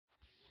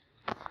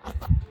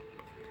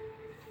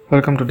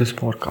Welcome to this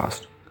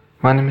podcast.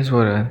 My name is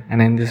Varad, and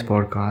in this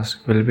podcast,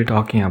 we'll be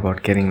talking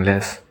about caring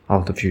less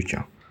of the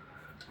future.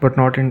 But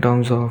not in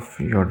terms of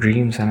your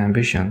dreams and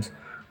ambitions,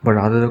 but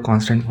rather the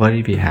constant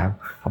worry we have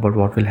about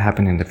what will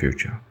happen in the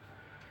future.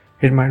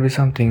 It might be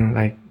something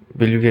like,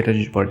 will you get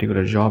a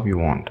particular job you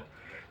want?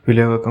 Will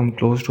you ever come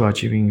close to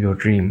achieving your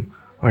dream?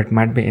 Or it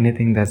might be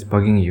anything that's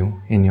bugging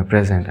you in your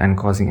present and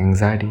causing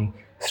anxiety,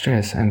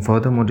 stress, and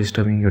furthermore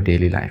disturbing your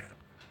daily life.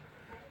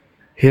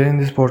 Here in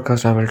this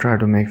podcast, I will try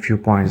to make few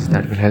points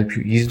that will help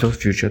you ease those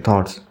future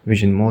thoughts,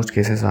 which in most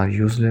cases are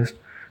useless,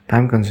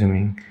 time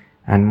consuming,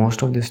 and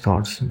most of these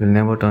thoughts will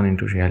never turn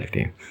into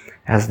reality,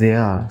 as they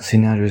are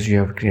scenarios you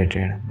have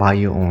created by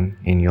your own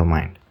in your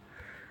mind.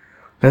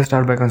 Let's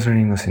start by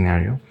considering a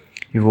scenario.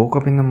 You woke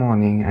up in the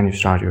morning and you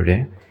start your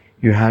day,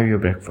 you have your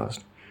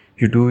breakfast,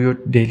 you do your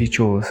daily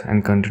chores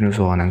and continue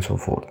so on and so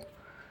forth.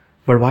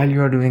 But while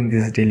you are doing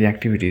these daily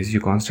activities,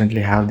 you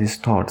constantly have these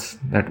thoughts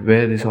that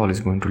where this all is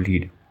going to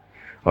lead.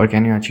 Or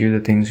can you achieve the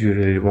things you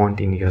really want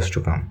in years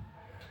to come?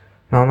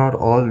 Now, not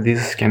all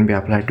this can be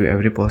applied to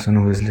every person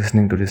who is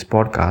listening to this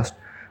podcast,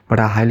 but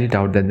I highly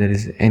doubt that there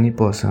is any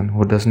person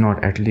who does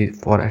not at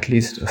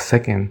least a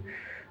second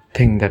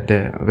think that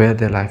where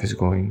their life is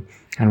going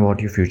and what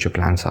your future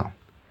plans are.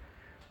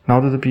 Now,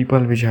 to the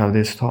people which have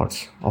these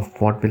thoughts of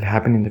what will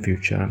happen in the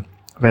future,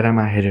 where am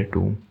I headed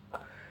to?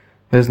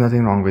 There is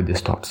nothing wrong with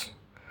these thoughts.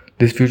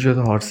 These future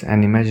thoughts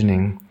and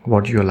imagining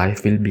what your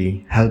life will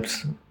be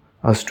helps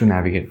us to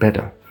navigate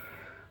better.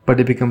 But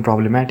they become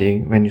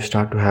problematic when you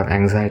start to have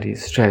anxiety,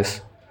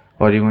 stress,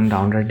 or even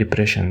downright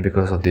depression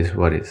because of these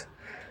worries.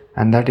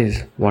 And that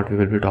is what we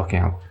will be talking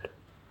about.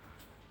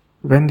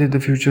 When did the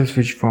future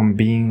switch from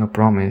being a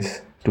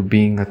promise to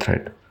being a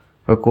threat?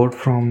 A quote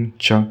from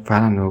Chuck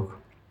Palahniuk.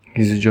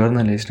 He's a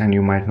journalist and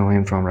you might know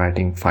him from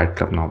writing Fight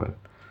Club novel.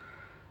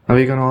 Now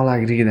we can all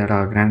agree that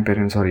our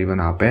grandparents or even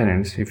our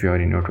parents, if you are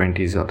in your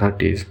 20s or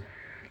 30s,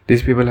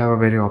 these people have a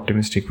very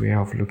optimistic way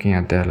of looking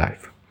at their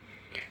life.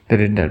 They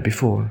did that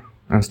before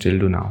and still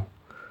do now.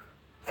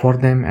 For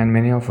them and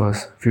many of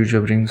us, future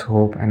brings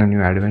hope and a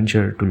new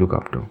adventure to look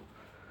up to.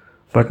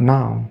 But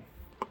now,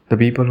 the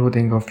people who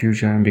think of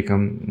future and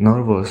become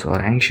nervous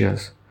or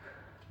anxious,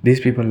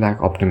 these people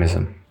lack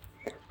optimism.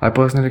 I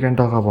personally can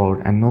talk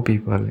about and know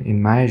people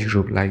in my age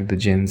group like the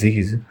Gen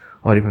Zs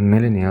or even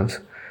millennials.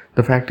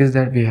 The fact is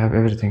that we have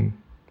everything,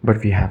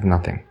 but we have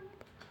nothing.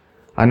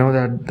 I know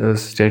that the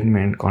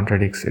statement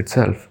contradicts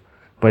itself,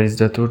 but it's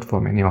the truth for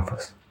many of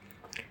us.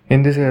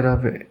 In this era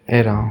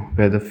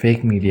where the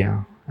fake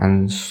media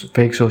and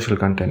fake social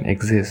content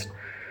exist,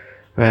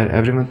 where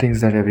everyone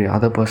thinks that every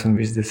other person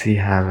which they see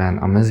have an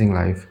amazing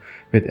life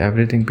with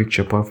everything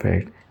picture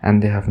perfect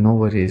and they have no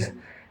worries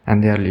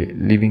and they are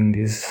living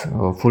these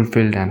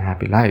fulfilled and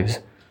happy lives,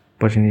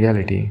 but in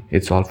reality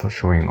it's all for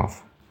showing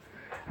off.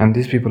 And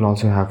these people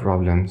also have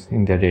problems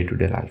in their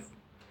day-to-day life.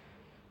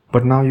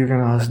 But now you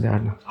can ask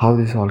that how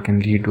this all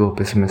can lead to a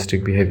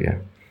pessimistic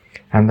behavior.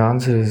 And the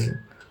answer is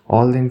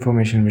all the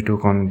information we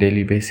took on a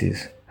daily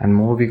basis and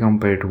more we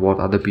compare to what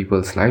other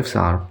people's lives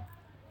are,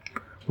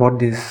 what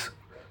these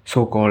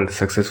so-called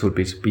successful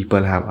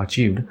people have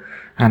achieved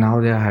and how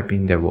they are happy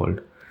in their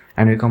world,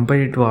 and we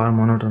compare it to our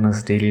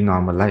monotonous daily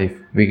normal life,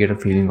 we get a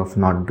feeling of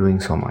not doing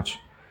so much,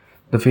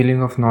 the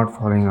feeling of not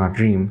following our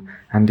dream,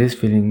 and these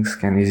feelings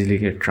can easily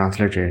get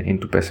translated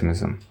into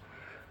pessimism.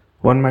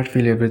 One might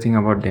feel everything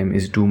about them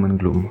is doom and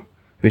gloom,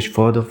 which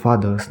further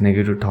fathers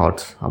negative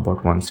thoughts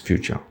about one's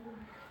future.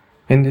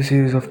 In this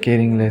series of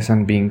caring less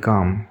and being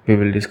calm, we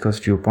will discuss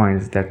few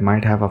points that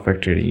might have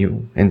affected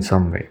you in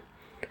some way.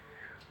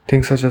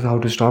 Things such as how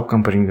to stop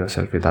comparing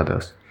yourself with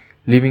others,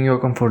 leaving your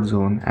comfort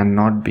zone and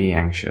not be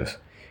anxious,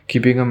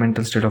 keeping a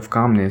mental state of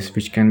calmness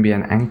which can be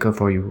an anchor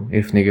for you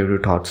if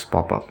negative thoughts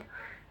pop up,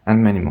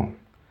 and many more.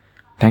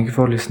 Thank you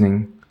for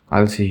listening.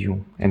 I'll see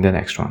you in the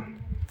next one.